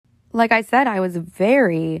like I said, I was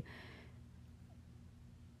very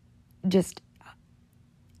just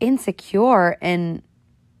insecure and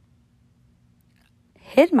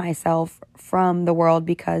hid myself from the world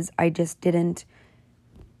because I just didn't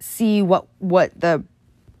see what the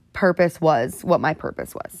purpose was, what my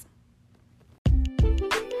purpose was.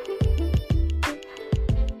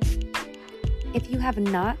 If you have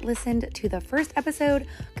not listened to the first episode,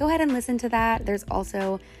 go ahead and listen to that. There's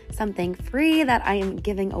also something free that I am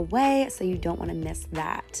giving away, so you don't want to miss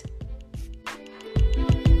that.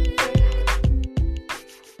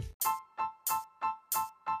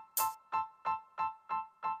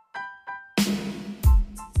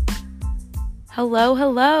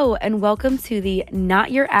 Hello, and welcome to the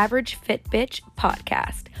Not Your Average Fit Bitch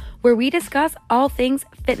podcast, where we discuss all things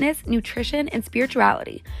fitness, nutrition, and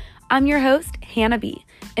spirituality. I'm your host, Hannah B.,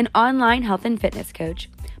 an online health and fitness coach.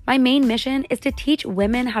 My main mission is to teach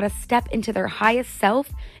women how to step into their highest self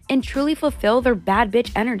and truly fulfill their bad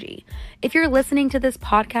bitch energy. If you're listening to this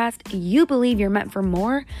podcast, you believe you're meant for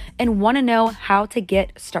more and want to know how to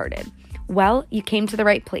get started. Well, you came to the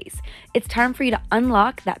right place. It's time for you to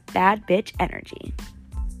unlock that bad bitch energy.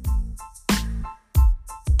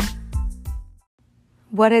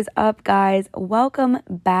 What is up, guys? Welcome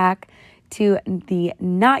back to the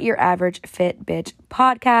Not Your Average Fit Bitch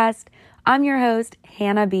podcast. I'm your host,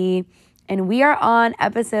 Hannah B., and we are on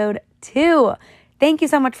episode 2. Thank you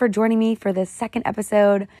so much for joining me for this second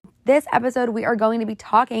episode. This episode, we are going to be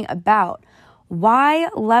talking about why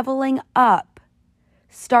leveling up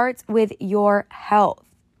starts with your health.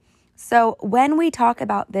 So when we talk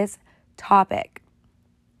about this topic,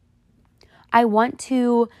 I want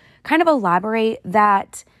to kind of elaborate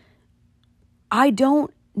that I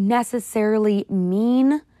don't necessarily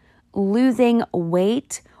mean losing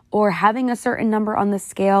weight or having a certain number on the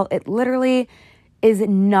scale. It literally is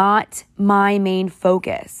not my main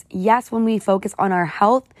focus. Yes, when we focus on our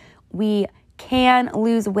health, we can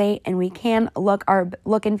lose weight and we can look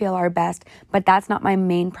and feel our best, but that's not my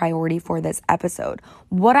main priority for this episode.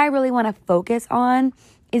 What I really want to focus on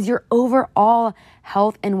is your overall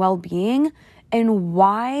health and well-being, and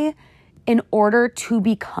why, in order to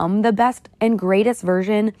become the best and greatest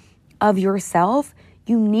version of yourself,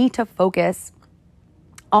 you need to focus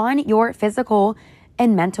on your physical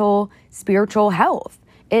and mental, spiritual health.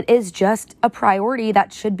 It is just a priority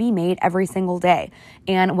that should be made every single day.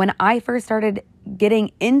 And when I first started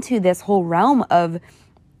getting into this whole realm of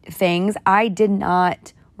things, I did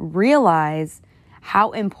not realize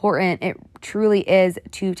how important it truly is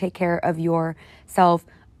to take care of yourself,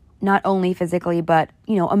 not only physically, but,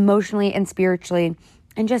 emotionally and spiritually,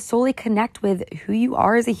 and just solely connect with who you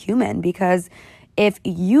are as a human. Because if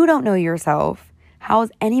you don't know yourself, how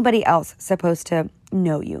is anybody else supposed to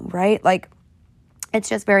know you, right? It's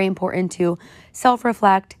just very important to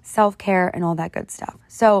self-reflect, self-care, and all that good stuff.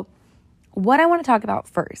 So what I want to talk about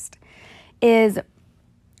first is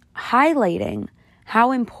highlighting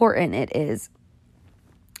how important it is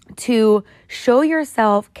to show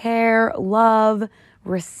yourself care, love,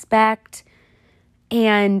 respect,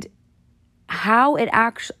 and how it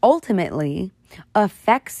actually ultimately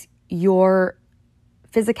affects your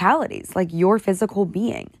physicalities, like your physical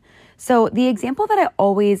being. So the example that I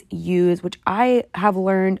always use, which I have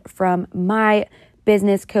learned from my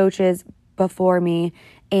business coaches before me,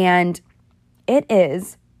 and it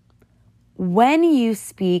is when you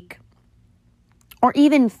speak or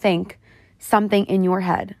even think something in your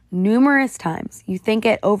head numerous times, you think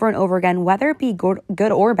it over and over again, whether it be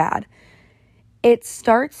good or bad, it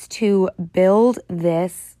starts to build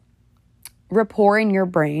this rapport in your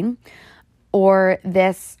brain, or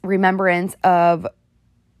this remembrance of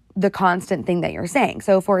the constant thing that you're saying.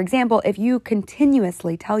 So for example, if you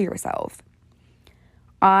continuously tell yourself,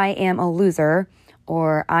 I am a loser,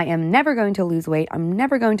 or I am never going to lose weight, I'm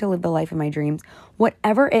never going to live the life of my dreams,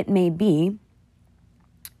 whatever it may be,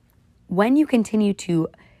 when you continue to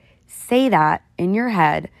say that in your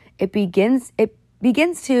head, it begins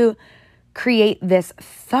to create this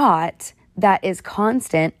thought that is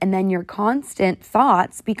constant, and then your constant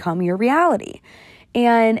thoughts become your reality.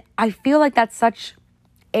 And I feel like that's such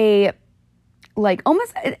it's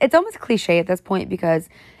almost cliche at this point, because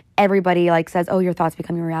everybody says, oh, your thoughts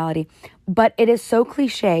become your reality. But it is so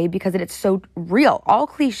cliche because it is so real. All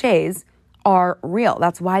cliches are real.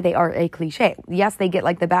 That's why they are a cliche. Yes, they get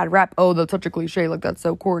the bad rep. Oh, that's such a cliche. That's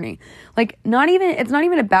so corny. It's not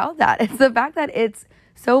even about that. It's the fact that it's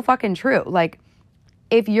so fucking true.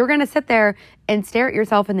 If you're going to sit there and stare at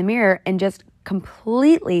yourself in the mirror and just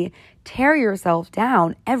completely tear yourself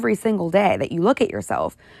down every single day that you look at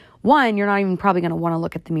yourself, one, you're not even probably going to want to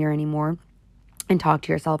look at the mirror anymore. and talk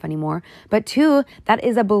to yourself anymore. But 2, that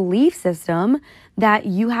is a belief system that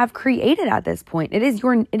you have created at this point. It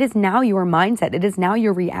is now your mindset. It is now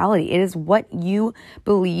your reality. It is what you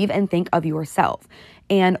believe and think of yourself.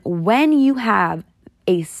 And when you have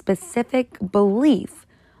a specific belief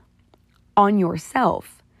on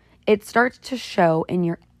yourself, it starts to show in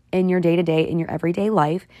your day-to-day, in your everyday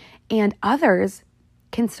life, and others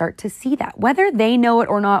can start to see that. Whether they know it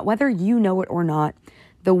or not, whether you know it or not,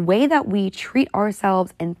 the way that we treat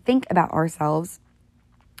ourselves and think about ourselves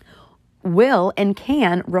will and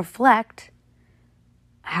can reflect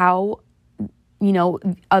how,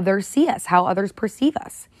 others see us, how others perceive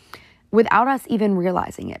us, without us even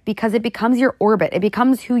realizing it, because it becomes your orbit. It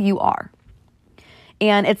becomes who you are.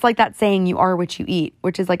 And it's like that saying, you are what you eat,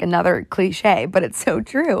 which is like another cliche, but it's so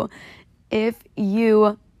true. If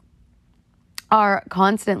you are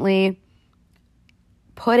constantly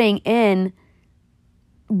putting in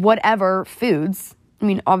whatever foods, I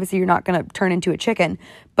mean, obviously you're not going to turn into a chicken,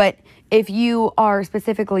 but if you are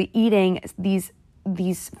specifically eating these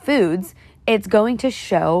foods, it's going to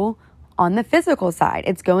show on the physical side.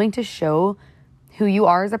 It's going to show who you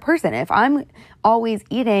are as a person. If I'm always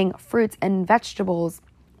eating fruits and vegetables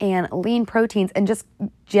and lean proteins and just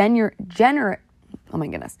genuinely,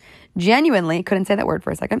 couldn't say that word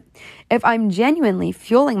for a second. If I'm genuinely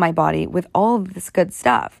fueling my body with all of this good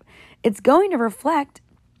stuff, it's going to reflect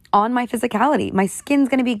on my physicality. My skin's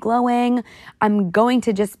going to be glowing. I'm going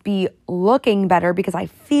to just be looking better because I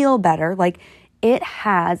feel better. Like, it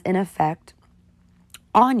has an effect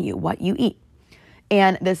on you, what you eat.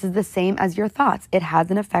 And this is the same as your thoughts. It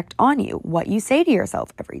has an effect on you, what you say to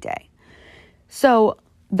yourself every day. So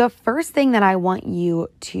the first thing that I want you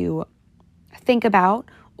to think about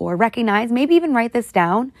or recognize, maybe even write this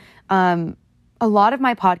down. A lot of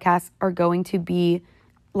my podcasts are going to be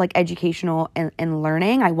like educational and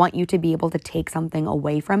learning. I want you to be able to take something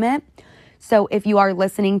away from it. So if you are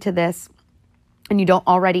listening to this and you don't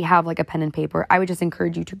already have like a pen and paper, I would just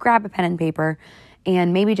encourage you to grab a pen and paper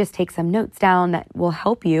and maybe just take some notes down that will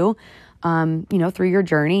help you, through your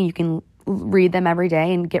journey. You can read them every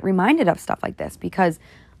day and get reminded of stuff like this. Because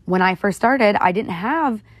when I first started, I didn't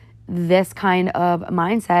have this kind of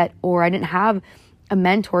mindset, or I didn't have a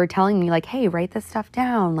mentor telling me like, hey, write this stuff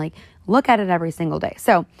down, like look at it every single day.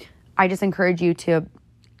 So I just encourage you to,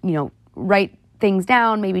 write things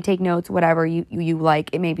down, maybe take notes, whatever you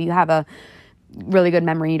like. Maybe you have a really good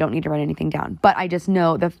memory. You don't need to write anything down. But I just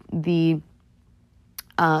know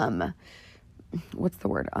what's the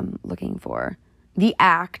word I'm looking for? The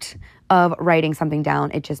act of writing something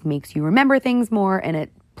down, it just makes you remember things more and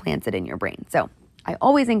it plants it in your brain. So I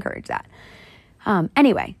always encourage that.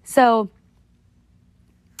 Anyway, so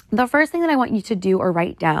the first thing that I want you to do or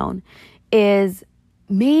write down is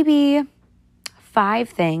maybe 5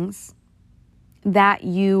 things that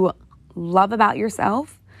you love about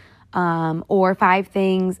yourself, or 5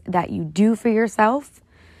 things that you do for yourself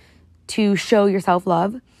to show yourself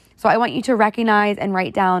love. So I want you to recognize and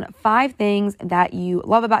write down 5 things that you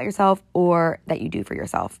love about yourself or that you do for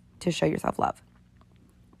yourself to show yourself love.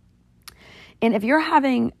 And if you're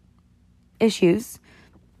having issues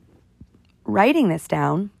writing this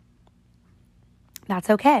down, that's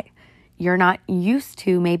okay. You're not used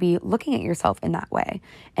to maybe looking at yourself in that way.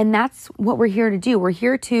 And that's what we're here to do. We're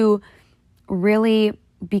here to really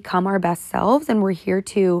become our best selves, and we're here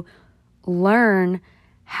to learn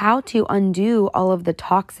how to undo all of the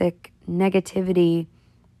toxic negativity,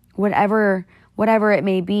 whatever it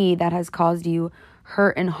may be that has caused you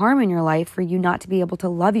hurt and harm in your life, for you not to be able to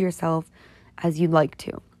love yourself as you'd like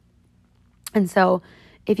to. And so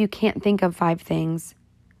if you can't think of 5 things,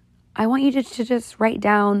 I want you to just write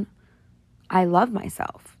down, I love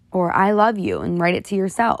myself, or I love you, and write it to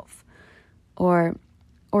yourself, or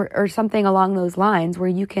something along those lines, where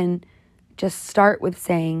you can just start with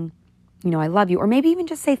saying, I love you, or maybe even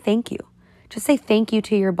just say thank you. Just say thank you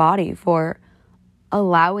to your body for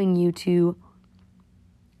allowing you to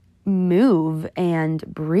move and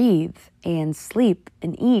breathe and sleep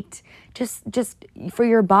and eat. Just for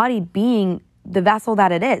your body being the vessel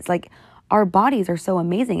that it is. Like, our bodies are so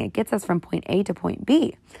amazing. It gets us from point A to point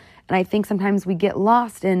B. And I think sometimes we get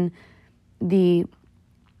lost in the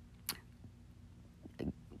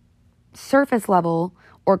surface level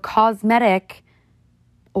or cosmetic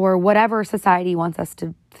or whatever society wants us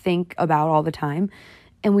to think about all the time.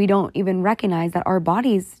 And we don't even recognize that our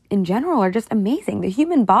bodies in general are just amazing. The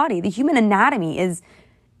human body, the human anatomy is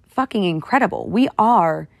fucking incredible. We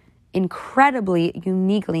are incredibly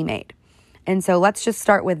uniquely made. And so let's just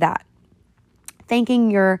start with that.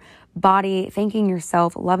 Thanking your body, thanking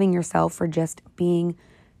yourself, loving yourself for just being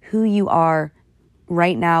who you are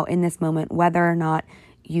right now in this moment, whether or not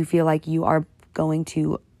you feel like you are going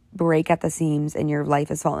to break at the seams and your life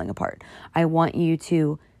is falling apart. I want you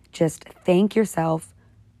to just thank yourself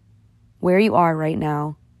where you are right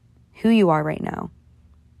now, who you are right now,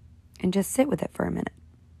 and just sit with it for a minute.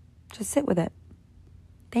 Just sit with it.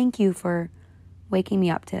 Thank you for waking me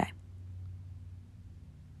up today.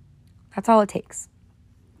 That's all it takes.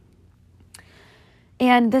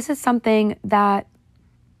 And this is something that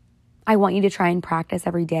I want you to try and practice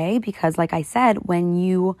every day because, like I said, when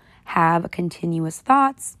you have continuous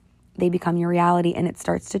thoughts, they become your reality and it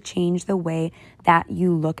starts to change the way that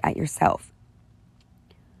you look at yourself.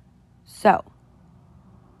 So,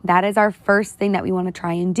 that is our first thing that we want to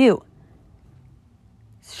try and do.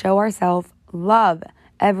 Show ourselves love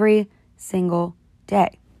every single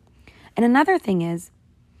day. And another thing is,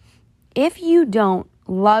 if you don't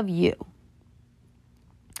love you,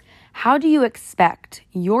 how do you expect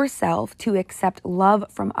yourself to accept love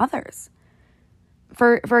from others?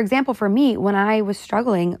 For example, for me, when I was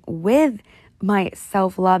struggling with my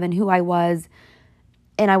self-love and who I was,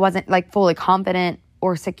 and I wasn't like fully confident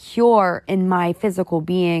or secure in my physical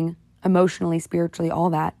being, emotionally, spiritually, all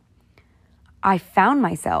that, I found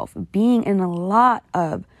myself being in a lot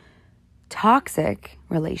of toxic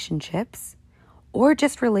relationships or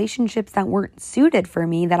just relationships that weren't suited for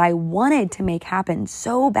me that I wanted to make happen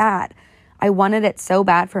so bad. I wanted it so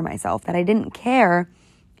bad for myself that I didn't care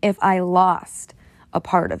if I lost a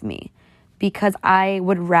part of me because I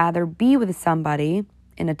would rather be with somebody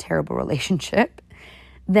in a terrible relationship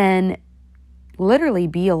than literally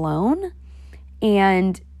be alone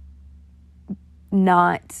and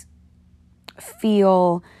not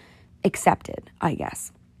feel accepted, I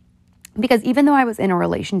guess. Because even though I was in a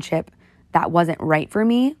relationship that wasn't right for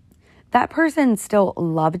me, that person still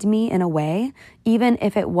loved me in a way, even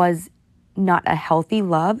if it was not a healthy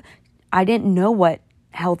love. I didn't know what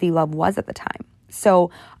healthy love was at the time.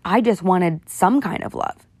 So I just wanted some kind of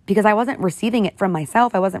love because I wasn't receiving it from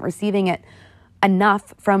myself. I wasn't receiving it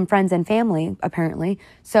enough from friends and family, apparently.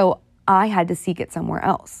 So I had to seek it somewhere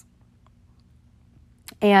else.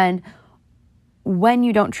 And when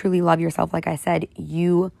you don't truly love yourself, like I said,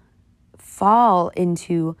 you fall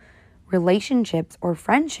into relationships or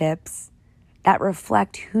friendships that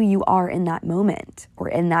reflect who you are in that moment or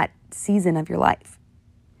in that season of your life.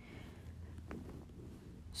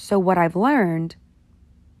 So what I've learned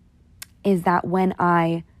is that when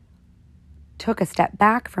I took a step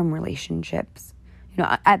back from relationships,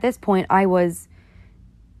 at this point I was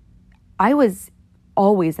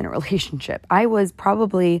always in a relationship. I was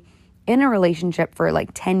probably in a relationship for like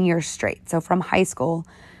 10 years straight. So from high school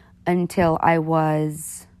until I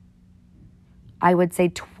was, I would say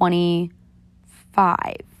 25.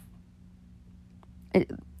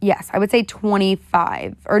 Yes, I would say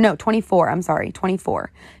 25 or no, 24. I'm sorry,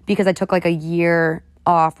 24, because I took like a year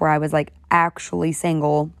off where I was like actually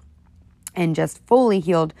single and just fully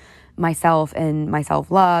healed myself and my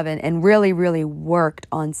self-love and really, really worked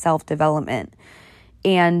on self-development.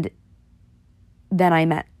 And then I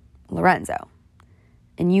met Lorenzo.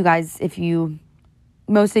 And you guys,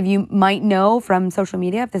 most of you might know from social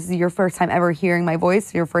media, if this is your first time ever hearing my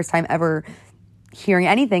voice, your first time ever hearing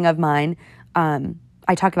anything of mine,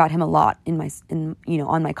 I talk about him a lot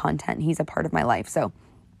on my content. He's a part of my life. So,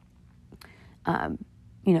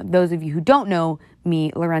 those of you who don't know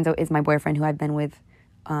me, Lorenzo is my boyfriend who I've been with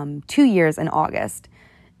 2 years in August.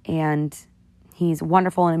 And he's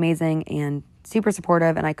wonderful and amazing and super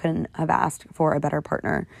supportive, and I couldn't have asked for a better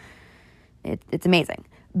partner. It's amazing.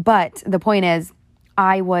 But the point is,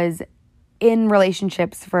 I was in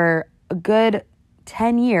relationships for a good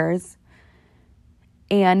 10 years,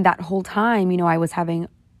 and that whole time, I was having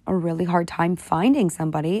a really hard time finding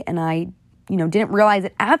somebody, and I, didn't realize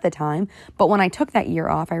it at the time. But when I took that year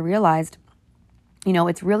off, I realized,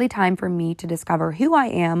 it's really time for me to discover who I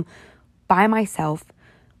am by myself.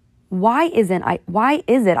 Why is it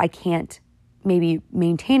I can't maybe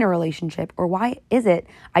maintain a relationship, or why is it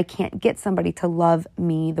I can't get somebody to love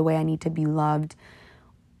me the way I need to be loved?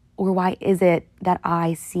 Or why is it that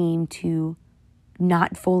I seem to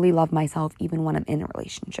not fully love myself even when I'm in a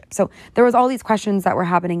relationship? So there was all these questions that were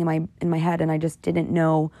happening in my head, and I just didn't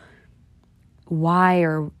know why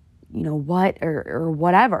or what or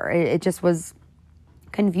whatever. It just was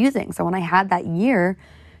confusing. So when I had that year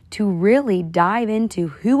to really dive into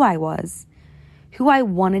who I was, who I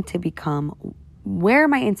wanted to become, where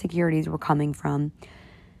my insecurities were coming from,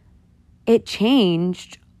 it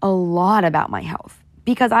changed a lot about my health.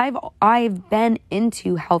 Because I've been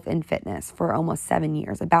into health and fitness for almost 7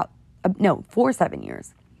 years, for 7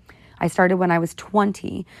 years. I started when I was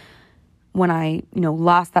 20. when I,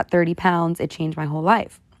 lost that 30 pounds, it changed my whole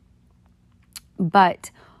life. But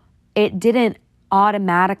it didn't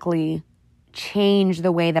automatically change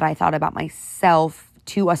the way that I thought about myself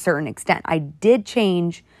to a certain extent. I did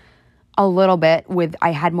change a little bit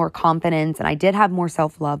I had more confidence and I did have more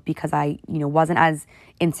self-love because I, wasn't as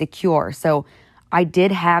insecure. So I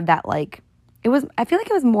did have that I feel like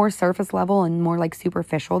it was more surface level and more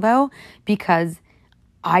superficial though, because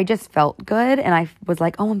I just felt good and I was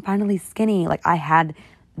like, oh, I'm finally skinny. I had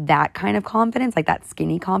that kind of confidence, that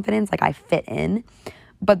skinny confidence, I fit in.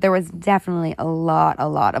 But there was definitely a lot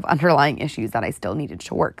of underlying issues that I still needed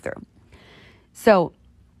to work through. So,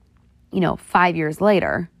 4 years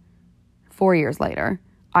later,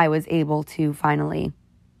 I was able to finally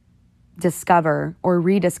discover or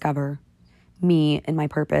rediscover me and my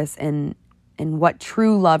purpose and what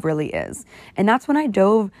true love really is. And that's when I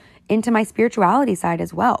dove into my spirituality side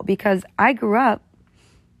as well, because I grew up,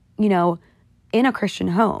 in a Christian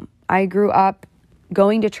home. I grew up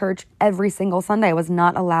going to church every single Sunday. I was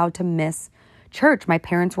not allowed to miss church. My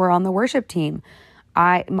parents were on the worship team.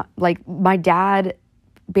 My dad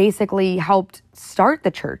basically helped start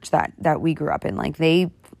the church that we grew up in. They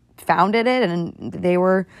founded it and they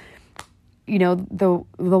were, the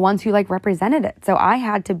ones who represented it. So I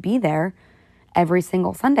had to be there every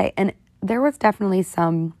single Sunday. And there was definitely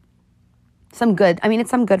some good. I mean, it's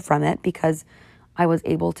some good from it because I was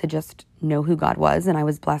able to just know who God was and I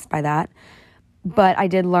was blessed by that. But I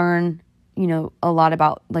did learn, a lot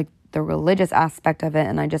about the religious aspect of it.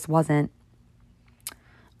 And I just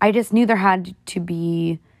knew there had to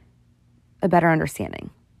be a better understanding.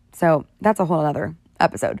 So that's a whole other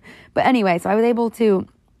episode. But anyway, so I was able to,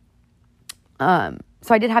 so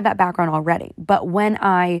I did have that background already. But when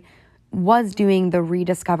I was doing the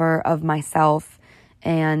rediscover of myself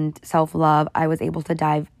and self-love, I was able to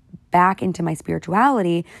dive back into my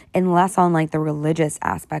spirituality and less on the religious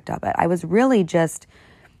aspect of it. I was really just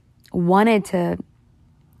wanted to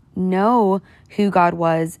know who God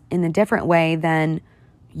was in a different way than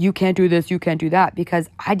you can't do this, you can't do that, because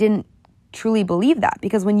I didn't truly believe that.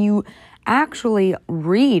 Because when you actually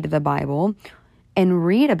read the Bible and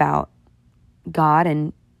read about God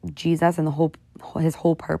and Jesus and his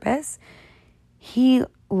whole purpose, he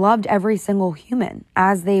loved every single human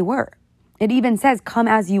as they were. It even says, come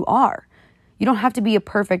as you are. You don't have to be a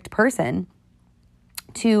perfect person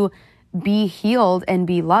to be healed and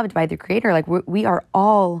be loved by the Creator. We are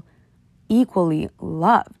all equally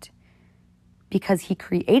loved because he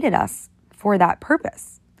created us for that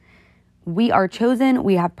purpose. We are chosen.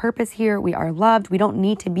 We have purpose here. We are loved. We don't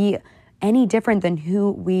need to be any different than who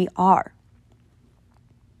we are.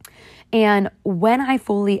 And when I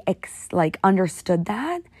fully understood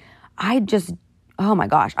that, oh my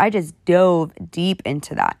gosh, I just dove deep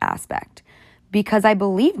into that aspect because I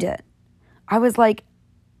believed it. I was like,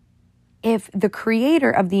 if the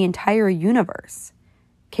creator of the entire universe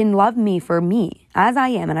can love me for me as I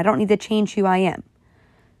am, and I don't need to change who I am,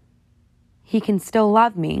 he can still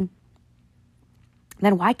love me,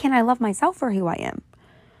 then why can't I love myself for who I am?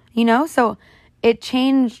 So it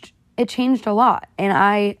changed a lot. And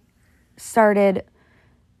I started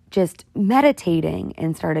just meditating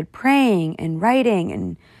and started praying and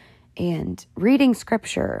writing and reading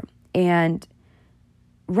scripture and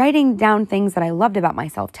writing down things that I loved about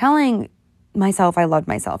myself, telling myself I loved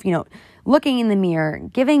myself, looking in the mirror,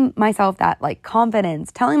 giving myself that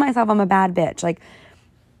confidence, telling myself I'm a bad bitch,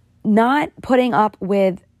 not putting up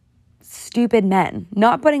with stupid men,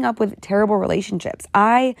 not putting up with terrible relationships.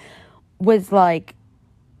 I was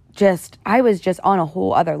just on a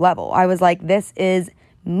whole other level. I was like, this is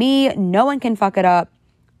me. No one can fuck it up.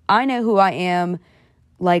 I know who I am.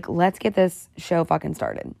 Let's get this show fucking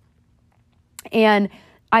started. And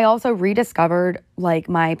I also rediscovered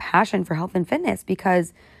my passion for health and fitness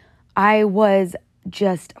because I was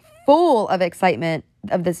just full of excitement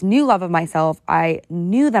of this new love of myself. I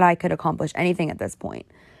knew that I could accomplish anything at this point.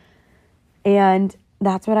 And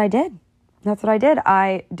that's what I did.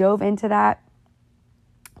 I dove into that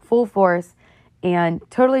full force and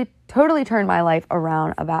totally turned my life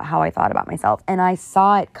around about how I thought about myself. And I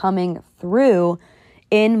saw it coming through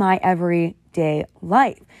in my everyday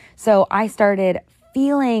life. So I started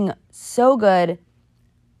feeling so good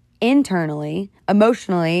internally,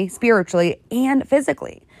 emotionally, spiritually, and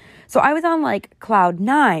physically. So I was on cloud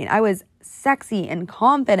 9. I was sexy and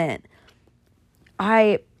confident.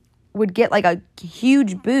 I would get a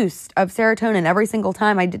huge boost of serotonin every single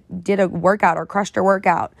time I did a workout or crushed a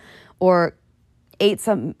workout or ate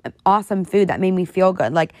some awesome food that made me feel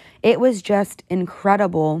good. It was just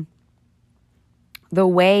incredible the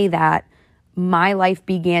way that my life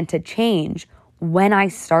began to change when I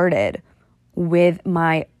started with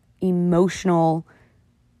my emotional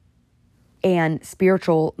and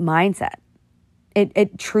spiritual mindset.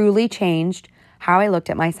 It truly changed how I looked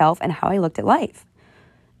at myself and how I looked at life.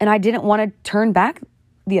 And I didn't want to turn back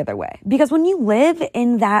the other way. Because when you live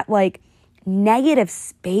in that like negative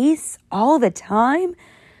space all the time,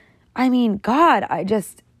 I mean, God, I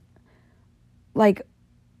just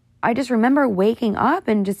remember waking up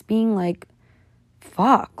and just being like,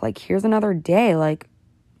 fuck, like here's another day. Like,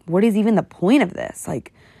 what is even the point of this?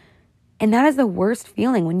 Like, and that is the worst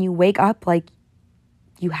feeling when you wake up like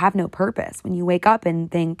you have no purpose. When you wake up and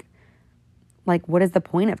think, like, what is the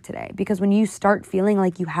point of today? Because when you start feeling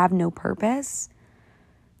like you have no purpose,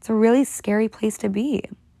 it's a really scary place to be.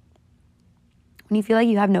 When you feel like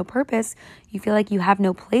you have no purpose, you feel like you have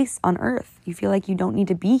no place on earth. You feel like you don't need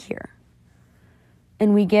to be here.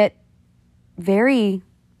 And we get very,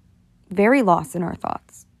 very lost in our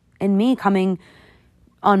thoughts. And me coming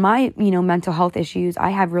on my, mental health issues,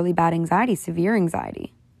 I have really bad anxiety, severe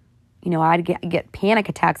anxiety. I'd get panic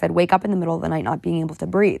attacks. I'd wake up in the middle of the night not being able to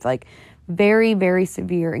breathe. Like very, very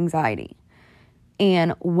severe anxiety.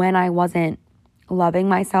 And when I wasn't loving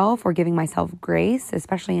myself or giving myself grace,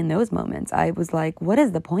 especially in those moments, I was like, what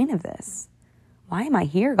is the point of this? Why am I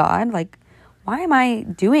here, God? Like, why am I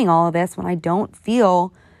doing all of this when I don't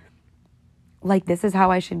feel like this is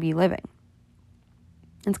how I should be living?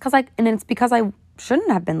 It's because I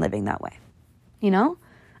shouldn't have been living that way.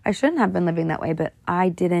 I shouldn't have been living that way, but I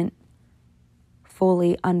didn't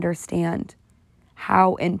fully understand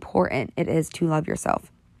how important it is to love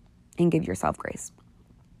yourself and give yourself grace.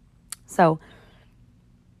 So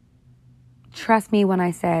trust me when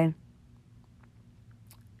I say,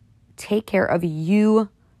 take care of you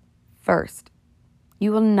first.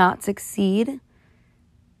 You will not succeed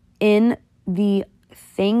in the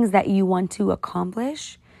things that you want to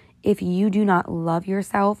accomplish if you do not love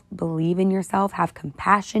yourself, believe in yourself, have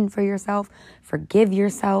compassion for yourself, forgive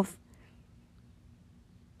yourself.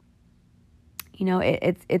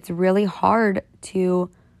 It's really hard to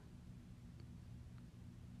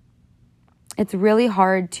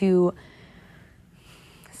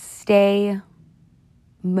stay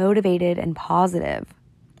motivated and positive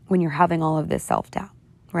when you're having all of this self-doubt,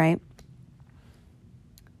 right?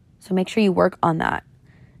 So make sure you work on that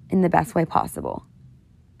in the best way possible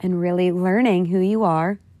and really learning who you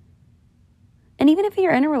are. And even if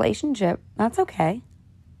you're in a relationship, that's okay.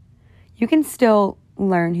 You can still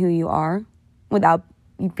learn who you are without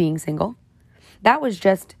being single. That was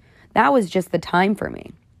just the time for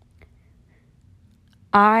me.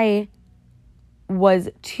 I was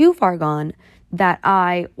too far gone that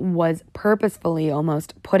I was purposefully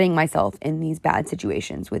almost putting myself in these bad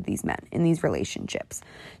situations with these men, in these relationships.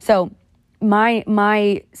 So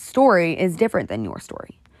my story is different than your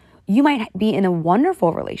story. You might be in a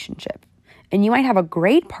wonderful relationship and you might have a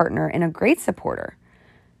great partner and a great supporter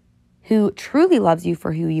who truly loves you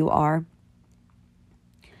for who you are,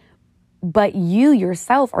 but you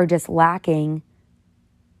yourself are just lacking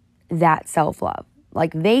that self-love.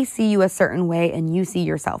 Like they see you a certain way and you see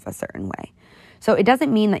yourself a certain way. So it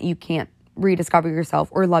doesn't mean that you can't rediscover yourself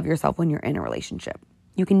or love yourself when you're in a relationship.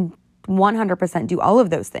 You can 100% do all of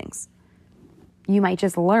those things. You might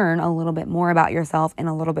just learn a little bit more about yourself and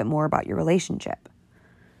a little bit more about your relationship.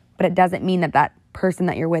 But it doesn't mean that that person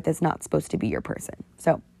that you're with is not supposed to be your person.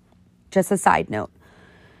 So just a side note,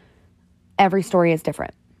 every story is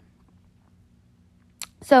different.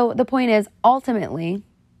 So the point is, ultimately,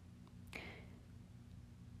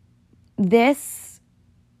 this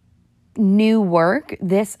new work,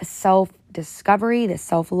 this self-discovery, this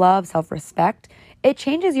self-love, self-respect, it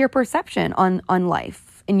changes your perception on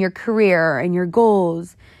life and your career and your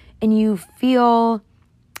goals. And you feel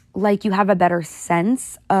like you have a better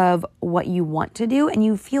sense of what you want to do and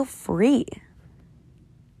you feel free.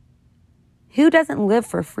 Who doesn't live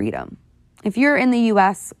for freedom? If you're in the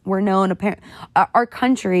U.S., we're known, our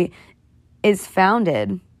country is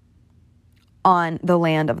founded on the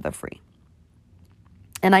land of the free.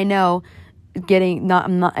 And I know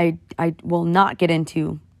I will not get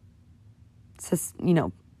into,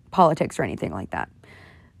 politics or anything like that.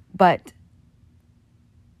 But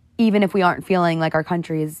even if we aren't feeling like our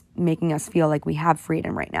country is making us feel like we have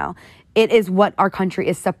freedom right now, it is what our country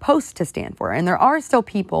is supposed to stand for. And there are still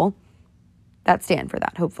people that stand for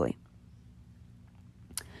that, hopefully.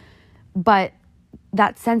 But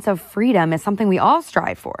that sense of freedom is something we all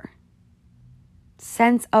strive for.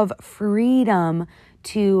 Sense of freedom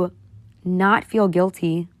to not feel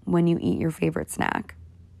guilty when you eat your favorite snack,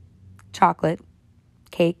 chocolate,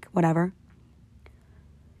 cake, whatever.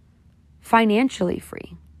 Financially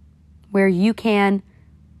free, where you can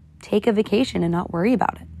take a vacation and not worry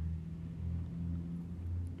about it.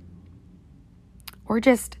 or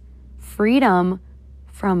just freedom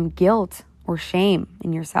from guilt or shame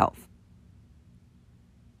in yourself.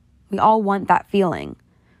 We all want that feeling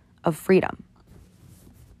of freedom.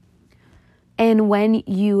 And when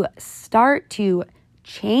you start to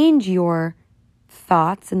change your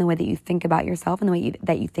thoughts and the way that you think about yourself and the way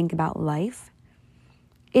that you think about life,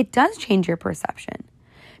 it does change your perception,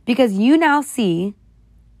 because you now see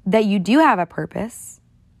that you do have a purpose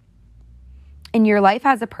and your life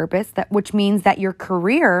has a purpose, which means that your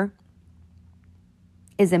career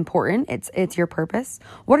is important. It's your purpose.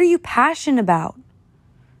 What are you passionate about?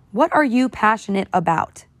 What are you passionate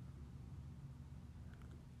about?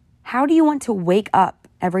 How do you want to wake up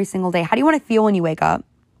every single day? How do you want to feel when you wake up?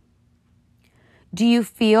 Do you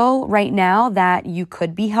feel right now that you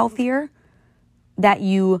could be healthier? That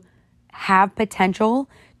you have potential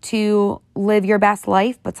to live your best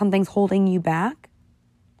life, but something's holding you back?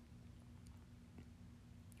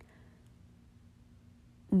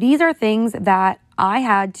 These are things that I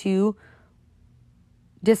had to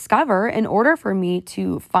discover in order for me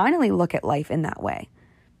to finally look at life in that way.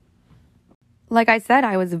 Like I said,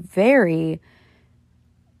 I was very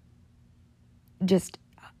just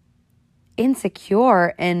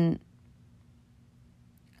insecure and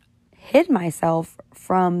hid myself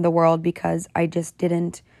from the world because I just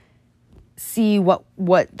didn't see what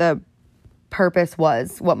the purpose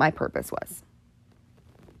was, what my purpose was.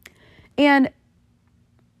 And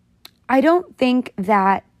I don't think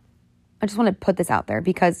that, I just want to put this out there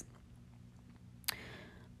because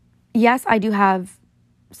yes, I do have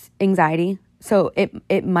anxiety, so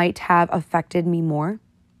it might have affected me more,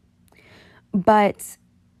 but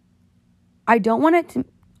I don't want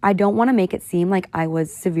to make it seem like I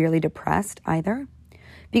was severely depressed either,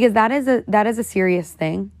 because that is a serious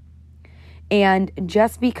thing. And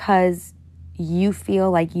just because you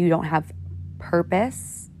feel like you don't have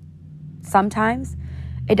purpose sometimes,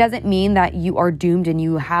 it doesn't mean that you are doomed and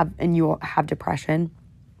you have depression.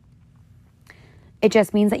 It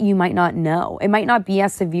just means that you might not know. It might not be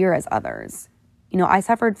as severe as others. You know, I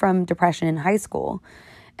suffered from depression in high school,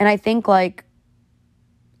 and I think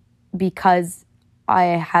because I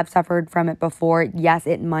have suffered from it before, yes,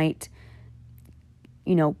 it might,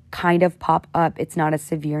 kind of pop up. It's not as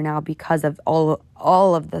severe now because of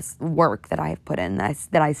all of this work that I've put in,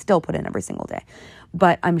 that I still put in every single day.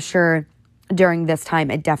 But I'm sure during this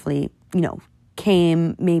time, it definitely,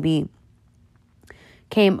 came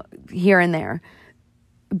here and there.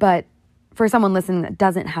 But for someone listening that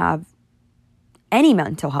doesn't have any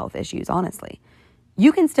mental health issues, honestly,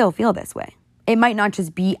 you can still feel this way. It might not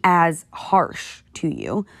just be as harsh to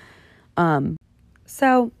you.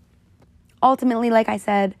 So ultimately, like I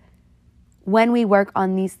said, when we work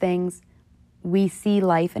on these things, we see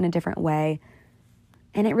life in a different way.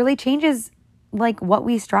 And it really changes what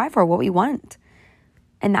we strive for, what we want.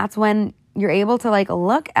 And that's when you're able to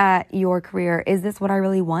look at your career. Is this what I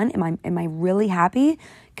really want? Am I really happy?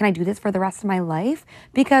 Can I do this for the rest of my life?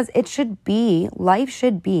 Because life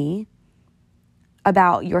should be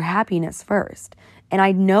about your happiness first. And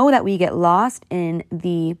I know that we get lost in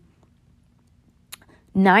the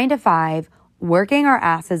 9 to 5, working our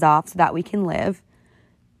asses off so that we can live.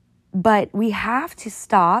 But we have to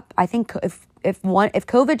stop. I think if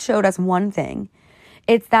COVID showed us one thing,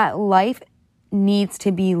 it's that life needs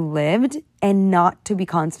to be lived and not to be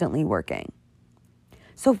constantly working.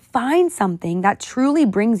 So find something that truly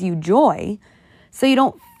brings you joy so you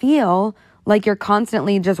don't feel like you're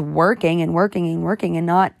constantly just working and working and working and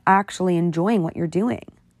not actually enjoying what you're doing.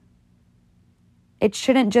 It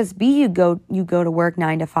shouldn't just be you go to work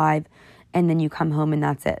 9 to 5 and then you come home and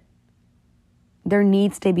that's it. There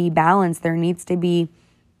needs to be balance. There needs to be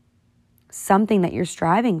something that you're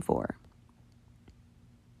striving for.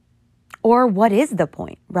 Or what is the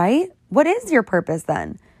point, right? What is your purpose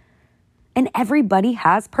then? And everybody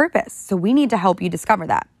has purpose. So we need to help you discover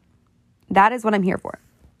that. That is what I'm here for.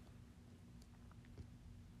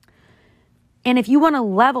 And if you want to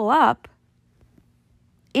level up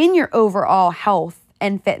in your overall health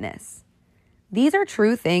and fitness, these are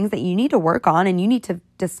true things that you need to work on and you need to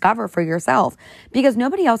discover for yourself, because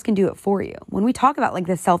nobody else can do it for you. When we talk about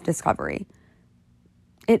this self-discovery,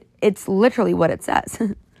 it's literally what it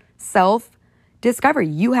says. Self-discovery.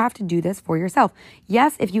 You have to do this for yourself.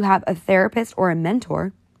 Yes, if you have a therapist or a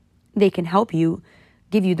mentor, they can help you,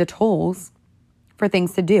 give you the tools for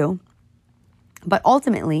things to do. But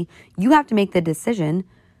ultimately, you have to make the decision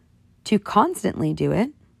to constantly do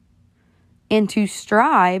it and to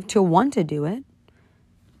strive to want to do it,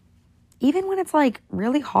 even when it's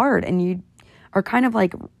really hard and you are kind of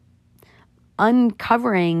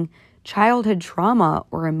uncovering childhood trauma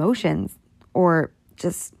or emotions or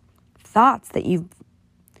just thoughts that you've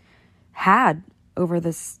had over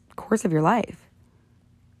this course of your life.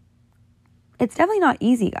 It's definitely not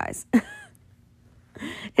easy, guys.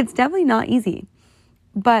 It's definitely not easy.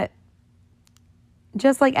 But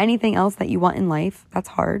just like anything else that you want in life, that's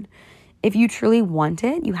hard. If you truly want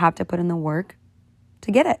it, you have to put in the work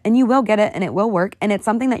to get it. And you will get it, and it will work. And it's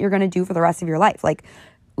something that you're going to do for the rest of your life.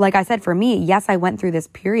 Like I said, for me, yes, I went through this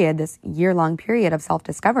period, this year-long period of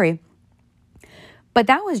self-discovery. But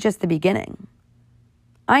that was just the beginning.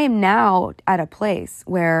 I am now at a place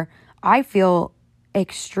where I feel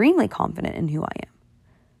extremely confident in who I am.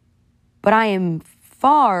 But I am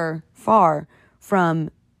far, far from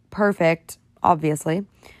perfect, obviously,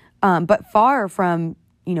 but far from,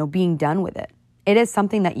 being done with it. It is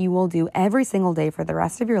something that you will do every single day for the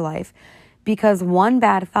rest of your life, because one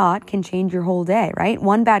bad thought can change your whole day, right?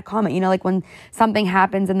 One bad comment, like when something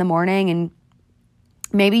happens in the morning and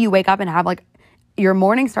maybe you wake up and have your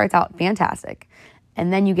morning starts out fantastic.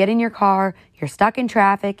 And then you get in your car, you're stuck in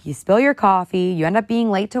traffic, you spill your coffee, you end up being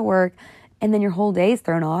late to work, and then your whole day is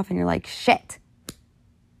thrown off and you're like, shit.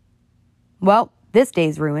 Well, this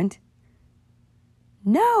day's ruined.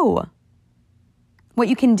 No. What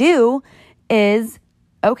you can do is,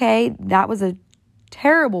 okay, that was a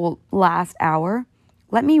terrible last hour.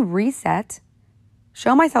 Let me reset,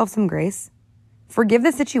 show myself some grace, forgive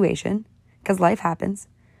the situation, because life happens.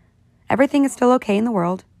 Everything is still okay in the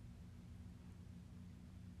world.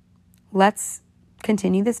 Let's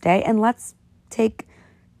continue this day and let's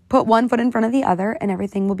put one foot in front of the other and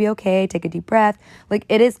everything will be okay. Take a deep breath.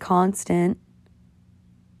 It is constant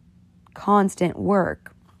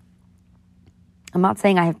work. I'm not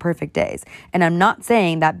saying I have perfect days, and I'm not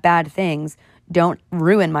saying that bad things don't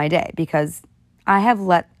ruin my day, because I have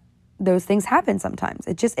let those things happen sometimes.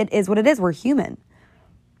 It is what it is. We're human.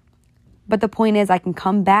 But the point is, I can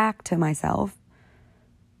come back to myself,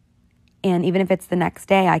 and even if it's the next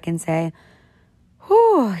day, I can say,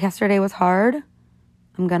 whew, yesterday was hard.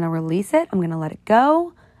 I'm going to release it. I'm going to let it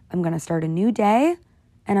go. I'm going to start a new day,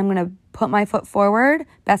 and I'm going to put my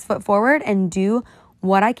best foot forward, and do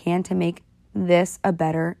what I can to make this a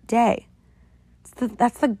better day.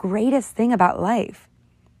 That's the greatest thing about life.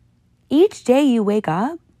 Each day you wake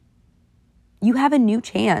up, you have a new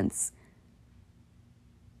chance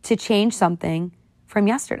to change something from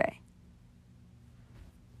yesterday.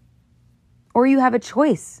 Or you have a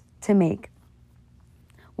choice to make,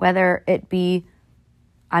 whether it be,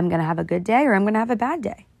 I'm going to have a good day or I'm going to have a bad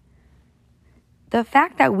day. The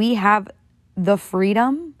fact that we have the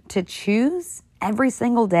freedom to choose every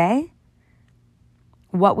single day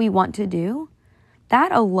what we want to do,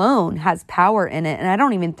 that alone has power in it. And I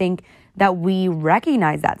don't even think that we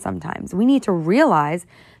recognize that sometimes. We need to realize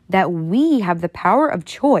that we have the power of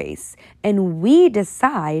choice, and we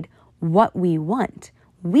decide what we want.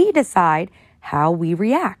 We decide how we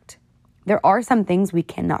react. There are some things we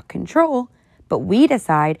cannot control, but we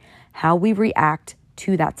decide how we react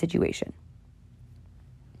to that situation.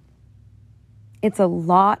 It's a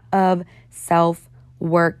lot of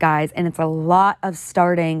self-work, guys, and it's a lot of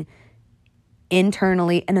starting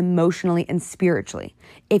internally and emotionally and spiritually.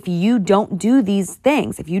 If you don't do these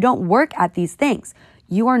things, if you don't work at these things,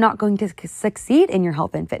 you are not going to succeed in your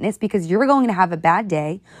health and fitness, because you're going to have a bad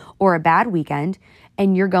day or a bad weekend,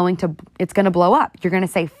 and it's going to blow up. You're going to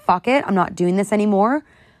say, fuck it, I'm not doing this anymore,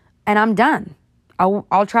 and I'm done.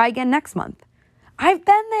 I'll try again next month. I've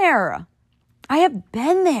been there. I have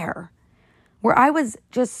been there where I was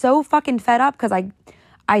just so fucking fed up because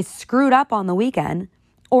I screwed up on the weekend,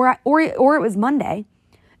 or it was Monday,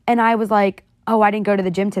 and I was like, oh, I didn't go to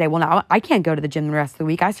the gym today. Well, now I can't go to the gym the rest of the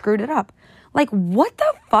week. I screwed it up. What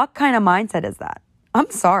the fuck kind of mindset is that?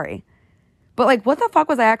 I'm sorry. But what the fuck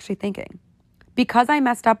was I actually thinking? Because I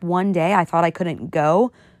messed up one day, I thought I couldn't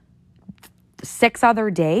go 6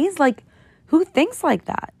 other days? Who thinks like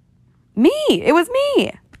that? Me. It was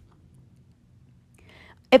me.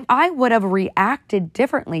 If I would have reacted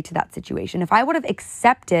differently to that situation, if I would have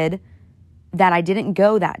accepted that I didn't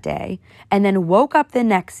go that day, and then woke up the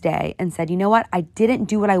next day and said, you know what? I didn't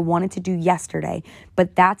do what I wanted to do yesterday,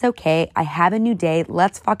 but that's okay. I have a new day.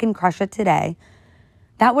 Let's fucking crush it today.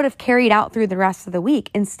 That would have carried out through the rest of the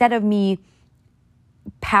week, instead of me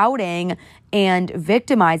pouting and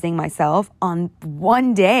victimizing myself on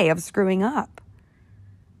one day of screwing up.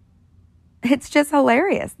 It's just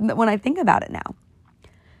hilarious when I think about it now.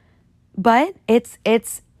 But it's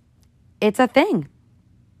a thing.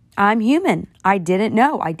 I'm human. I didn't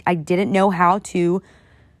know. I didn't know how to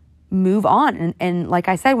move on. And like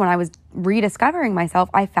I said, when I was rediscovering myself,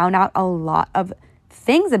 I found out a lot of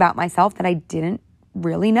things about myself that I didn't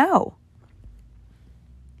really know.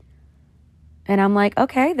 And I'm like,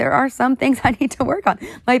 okay, there are some things I need to work on.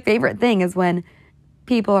 My favorite thing is when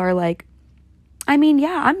people are like, I mean,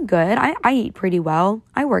 yeah, I'm good. I eat pretty well.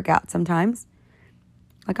 I work out sometimes.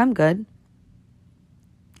 Like, I'm good.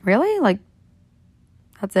 Really? Like,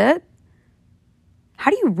 that's it?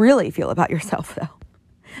 How do you really feel about yourself, though?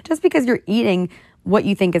 Just because you're eating what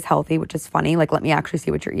you think is healthy, which is funny. Like, let me actually see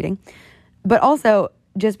what you're eating. But also,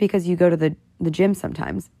 just because you go to the gym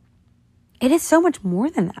sometimes, it is so much more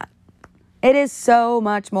than that. It is so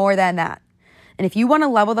much more than that. And if you want to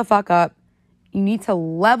level the fuck up, you need to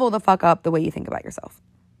level the fuck up the way you think about yourself.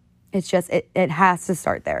 It's just, it has to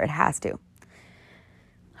start there. It has to.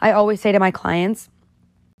 I always say to my clients,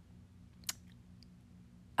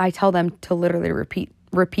 I tell them to literally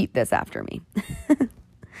repeat this after me.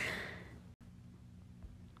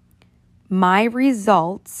 My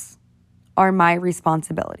results are my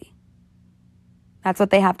responsibility. That's what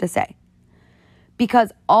they have to say.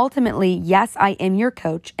 Because ultimately, yes, I am your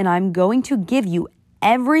coach and I'm going to give you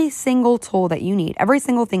every single tool that you need, every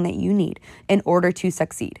single thing that you need in order to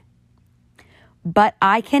succeed. But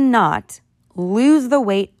I cannot lose the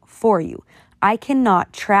weight for you. I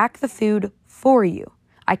cannot track the food for you.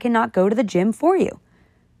 I cannot go to the gym for you.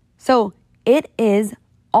 So it is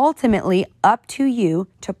ultimately up to you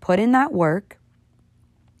to put in that work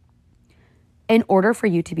in order for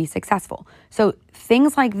you to be successful. So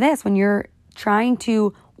things like this, when you're trying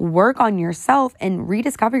to work on yourself and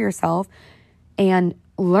rediscover yourself and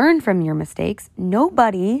learn from your mistakes,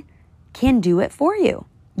 nobody can do it for you.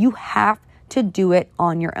 You have to do it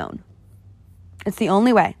on your own. It's the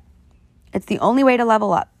only way. It's the only way to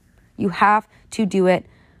level up. You have to do it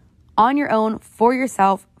on your own, for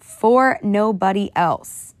yourself, for nobody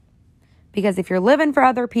else. Because if you're living for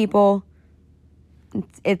other people,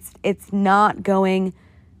 it's not going,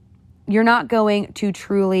 you're not going to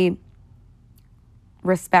truly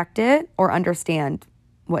respect it or understand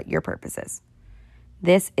what your purpose is.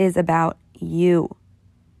 This is about you.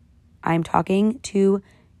 I'm talking to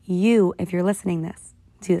you if you're listening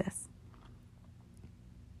to this.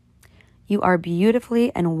 You are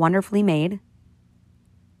beautifully and wonderfully made.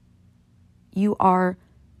 You are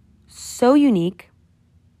so unique.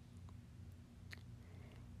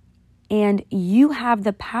 And you have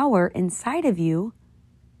the power inside of you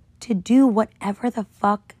to do whatever the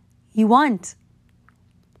fuck you want.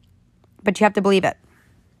 But you have to believe it.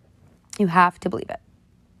 You have to believe it.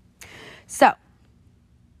 So,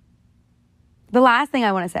 the last thing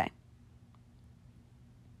I want to say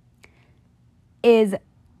is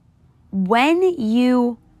when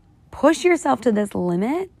you push yourself to this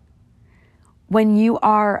limit, when you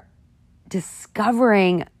are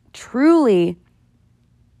discovering truly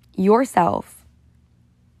yourself,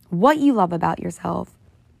 what you love about yourself,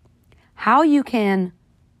 how you can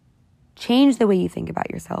change the way you think about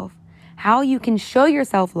yourself, how you can show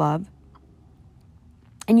yourself love,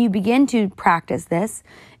 and you begin to practice this,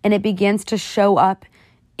 and it begins to show up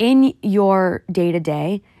in your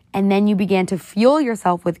day-to-day, and then you begin to fuel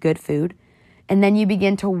yourself with good food, and then you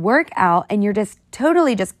begin to work out, and you're just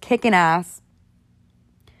totally just kicking ass.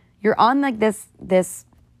 You're on like this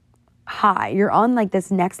high. You're on like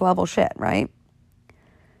this next level shit, right?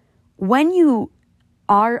 When you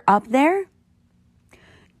are up there,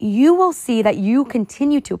 you will see that you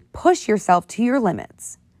continue to push yourself to your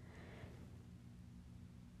limits.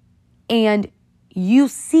 And you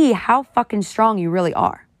see how fucking strong you really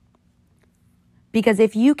are. Because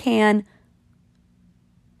if you can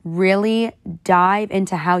really dive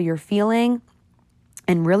into how you're feeling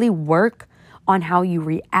and really work on how you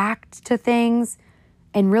react to things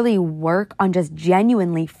and really work on just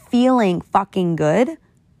genuinely feeling fucking good,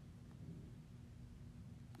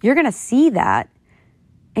 you're going to see that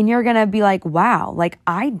and you're going to be like, wow, like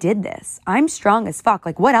I did this. I'm strong as fuck.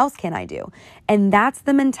 Like what else can I do? And that's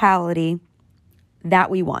the mentality that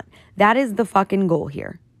we want. That is the fucking goal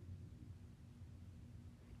here.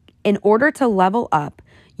 In order to level up,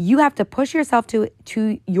 you have to push yourself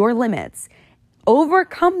to your limits,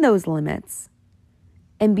 overcome those limits,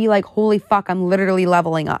 and be like, holy fuck, I'm literally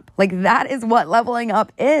leveling up. Like that is what leveling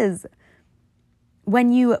up is.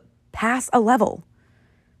 When you pass a level,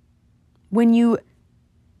 when you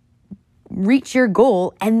reach your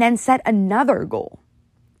goal and then set another goal.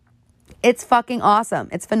 It's fucking awesome.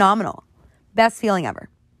 It's phenomenal. Best feeling ever.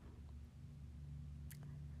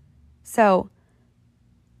 So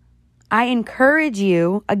I encourage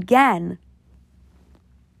you, again,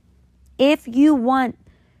 if you want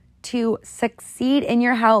to succeed in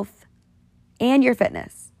your health and your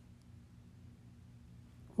fitness,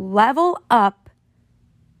 level up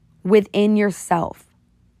within yourself.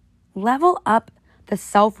 Level up the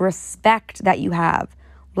self-respect that you have.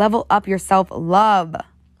 level up your self-love,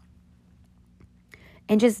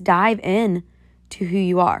 and just dive in to who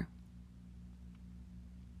you are.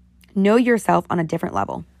 Know yourself on a different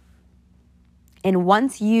level. And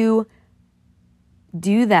once you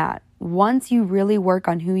do that, once you really work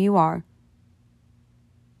on who you are,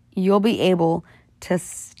 you'll be able to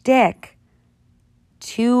stick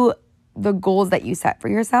to the goals that you set for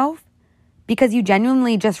yourself because you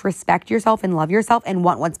genuinely just respect yourself and love yourself and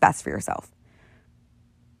want what's best for yourself.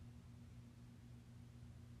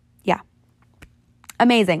 Yeah.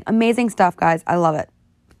 Amazing. Amazing stuff, guys. I love it.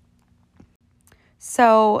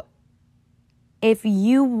 So if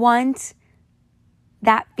you want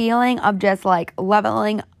that feeling of just like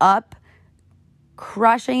leveling up,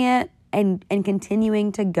 crushing it, and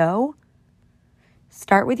continuing to go,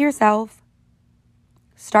 start with yourself.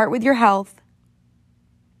 Start with your health.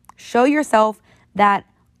 Show yourself that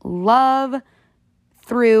love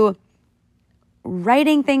through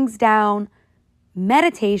writing things down,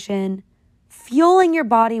 meditation, fueling your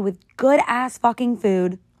body with good ass fucking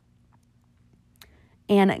food,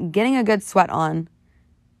 and getting a good sweat on.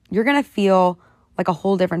 You're gonna feel like a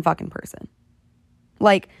whole different fucking person.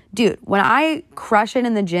 Like, dude, when I crush it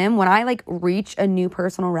in the gym, when I like reach a new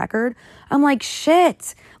personal record, I'm like,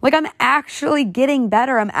 shit. Like, I'm actually getting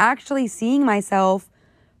better. I'm actually seeing myself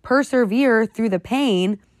persevere through the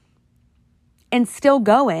pain and still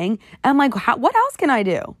going. And I'm like, what else can I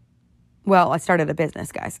do? Well, I started a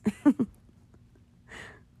business, guys.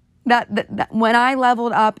 that when I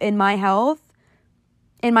leveled up in my health,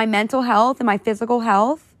 in my mental health, in my physical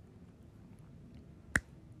health,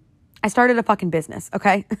 I started a fucking business,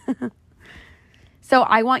 okay? So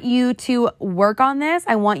I want you to work on this.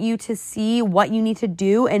 I want you to see what you need to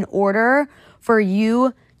do in order for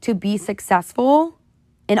you to be successful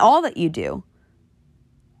in all that you do.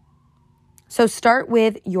 So start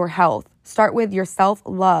with your health. Start with your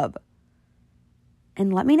self-love.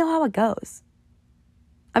 And let me know how it goes.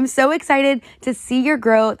 I'm so excited to see your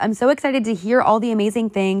growth. I'm so excited to hear all the amazing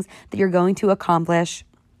things that you're going to accomplish.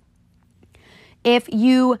 If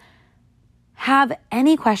you have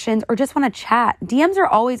any questions or just want to chat, DMs are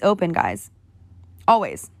always open, guys.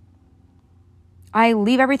 Always. I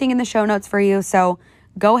leave everything in the show notes for you, so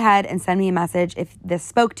go ahead and send me a message if this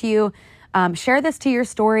spoke to you. Share this to your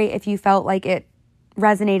story if you felt like it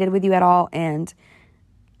resonated with you at all, and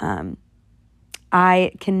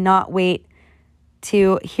I cannot wait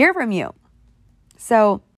to hear from you.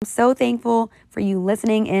 So I'm so thankful for you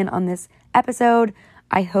listening in on this episode.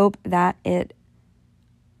 I hope that it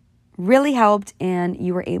really helped and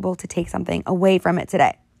you were able to take something away from it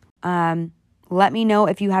today. Let me know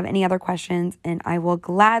if you have any other questions and I will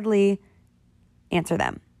gladly answer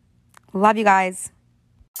them. Love you guys.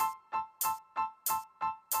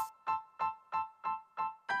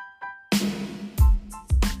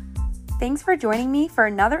 Thanks for joining me for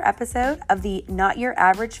another episode of the Not Your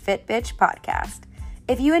Average Fit Bitch podcast.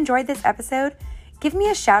 If you enjoyed this episode, give me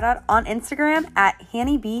a shout out on Instagram at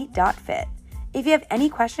hannyb.fit. If you have any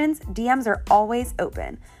questions, DMs are always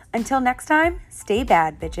open. Until next time, stay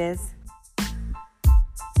bad, bitches.